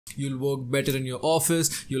you'll work better in your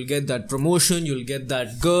office, you'll get that promotion, you'll get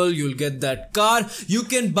that girl, you'll get that car. You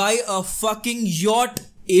can buy a fucking yacht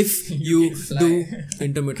if you do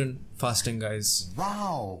intermittent fasting, guys.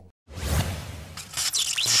 Wow.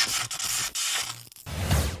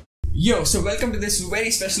 Yo, so welcome to this very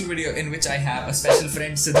special video in which I have a special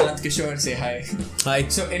friend, Siddhant Kishore. Say hi. Hi.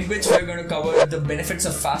 So in which we're going to cover the benefits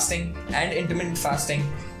of fasting and intermittent fasting,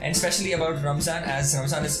 and especially about Ramadan, as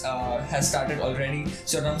Ramadan has started already.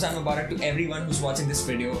 So Ramadan Mubarak to everyone who's watching this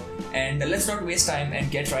video. And let's not waste time and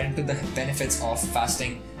get right into the benefits of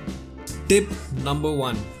fasting. Tip number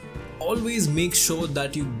 1. Always make sure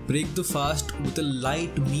that you break the fast with a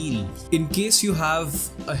light meal. In case you have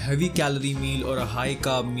a heavy calorie meal or a high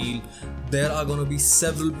carb meal, there are going to be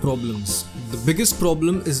several problems. The biggest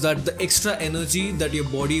problem is that the extra energy that your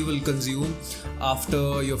body will consume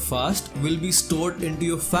after your fast will be stored into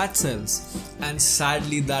your fat cells. And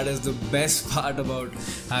sadly, that is the best part about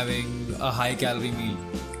having a high calorie meal.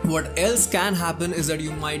 What else can happen is that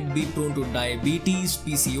you might be prone to diabetes,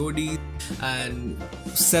 PCOD, and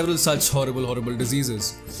several such horrible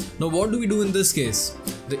diseases. Now, what do we do in this case?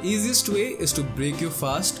 The easiest way is to break your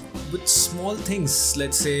fast with small things.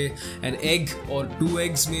 Let's say an egg or 2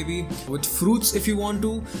 eggs, maybe with fruits if you want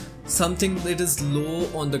to. Something that is low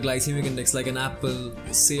on the glycemic index, like an apple,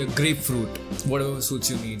 say a grapefruit, whatever suits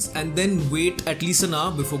your needs, and then wait at least an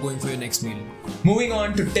hour before going for your next meal. Moving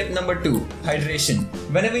on to tip number 2, hydration.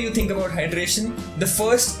 Whenever you think about hydration, the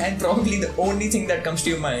first and probably the only thing that comes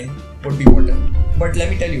to your mind would be water. But let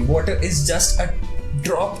me tell you, water is just a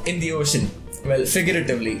drop in the ocean. Well,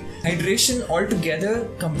 figuratively. Hydration altogether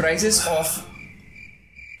comprises of...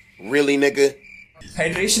 Really, nigga?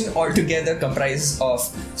 Hydration altogether comprises of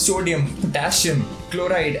sodium, potassium,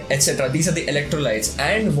 chloride, etc. These are the electrolytes,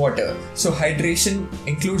 and water. So hydration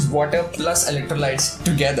includes water plus electrolytes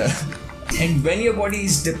together. And when your body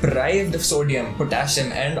is deprived of sodium,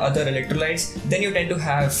 potassium and other electrolytes, then you tend to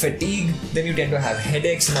have fatigue, then you tend to have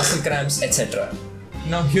headaches, muscle cramps, etc.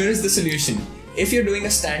 Now here is the solution. If you're doing a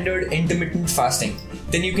standard intermittent fasting,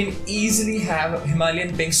 then you can easily have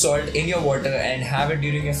Himalayan pink salt in your water and have it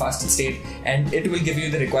during your fasted state, and it will give you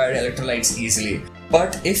the required electrolytes easily.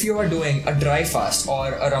 But if you are doing a dry fast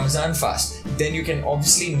or a Ramadan fast, then you can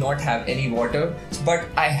obviously not have any water. But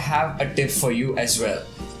I have a tip for you as well.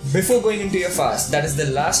 Before going into your fast, that is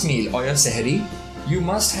the last meal or your sehri, you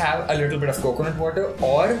must have a little bit of coconut water,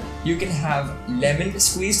 or you can have lemon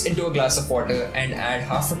squeezed into a glass of water and add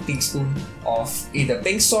half a teaspoon of either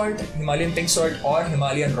pink salt, Himalayan pink salt, or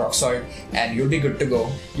Himalayan rock salt, and you'll be good to go.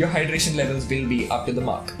 Your hydration levels will be up to the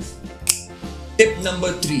mark. Tip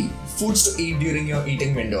number 3. Foods to eat during your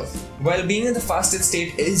eating window. While being in the fasted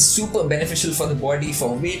state is super beneficial for the body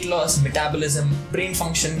for weight loss, metabolism, brain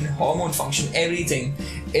function, hormone function, everything,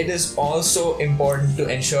 it is also important to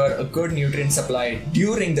ensure a good nutrient supply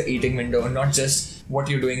during the eating window, not just what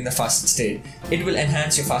you're doing in the fasted state. It will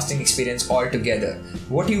enhance your fasting experience altogether.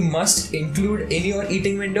 What you must include in your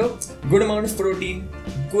eating window: good amount of protein,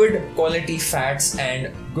 good quality fats,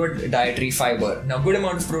 and good dietary fiber. Now, good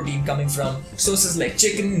amount of protein coming from sources like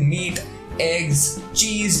chicken, meat, eggs,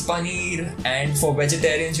 cheese, paneer, and for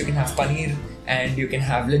vegetarians you can have paneer, and you can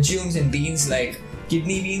have legumes and beans like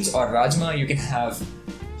kidney beans or rajma. You can have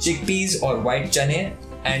chickpeas or white chane,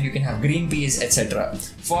 and you can have green peas, etc.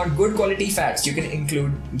 For good quality fats, you can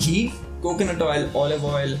include ghee, coconut oil, olive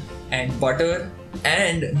oil, and butter,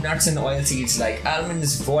 and nuts and oil seeds like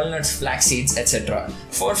almonds, walnuts, flax seeds, etc.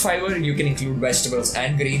 For fiber, you can include vegetables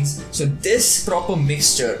and greens. So this proper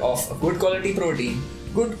mixture of good quality protein,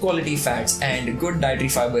 good quality fats, and good dietary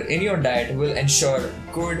fiber in your diet will ensure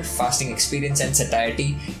good fasting experience and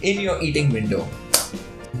satiety in your eating window.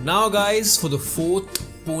 Now guys, for the 4th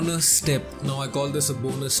bonus tip. Now I call this a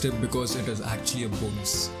bonus tip because it is actually a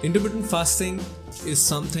bonus. Intermittent fasting is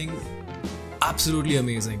something absolutely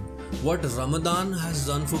amazing. What Ramadan has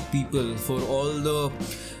done for people, for all the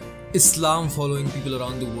Islam following people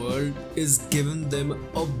around the world, is given them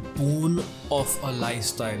a boon of a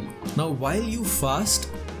lifestyle. Now while you fast,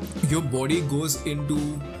 your body goes into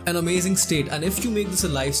an amazing state, and if you make this a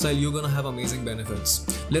lifestyle, you're gonna have amazing benefits.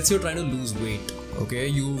 Let's say you're trying to lose weight. Okay,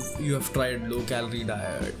 you have tried low calorie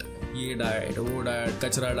diet, ye diet, wo diet,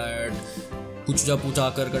 kachra diet, pucha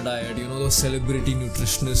pucha kar ka diet, you know, those celebrity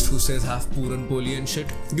nutritionist who says have puran poli and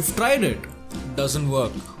shit. You've tried it, doesn't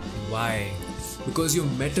work. Why? Because your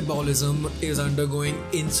metabolism is undergoing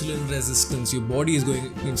insulin resistance. Your body is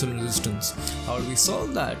going insulin resistance. How do we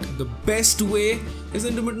solve that? The best way is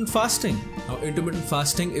intermittent fasting. Now, intermittent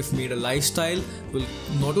fasting, if made a lifestyle, will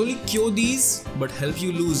not only cure these but help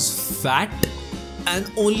you lose fat, and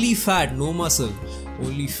only fat, no muscle.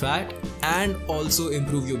 only fat and also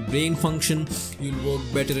improve your brain function. You'll work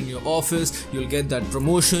better in your office, you'll get that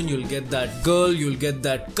promotion, you'll get that girl, you'll get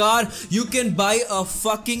that car. You can buy a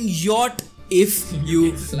fucking yacht if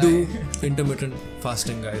you do intermittent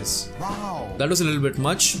fasting, guys. Wow. That was a little bit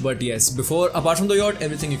much, but yes, apart from the yacht,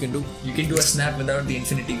 everything you can do. You can do a snap without the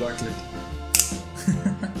infinity gauntlet.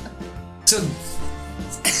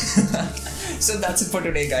 So that's it for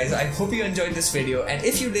today, guys. I hope you enjoyed this video, and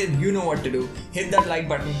if you did, you know what to do. Hit that like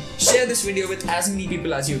button, share this video with as many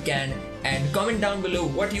people as you can, and comment down below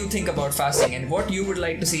what you think about fasting and what you would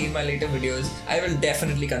like to see in my later videos. I will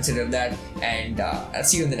definitely consider that, and I'll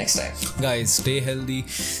see you in the next time. Guys, stay healthy,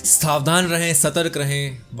 सावधान रहें, सतर्क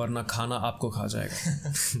रहें, वरना खाना आपको खा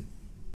जाएगा.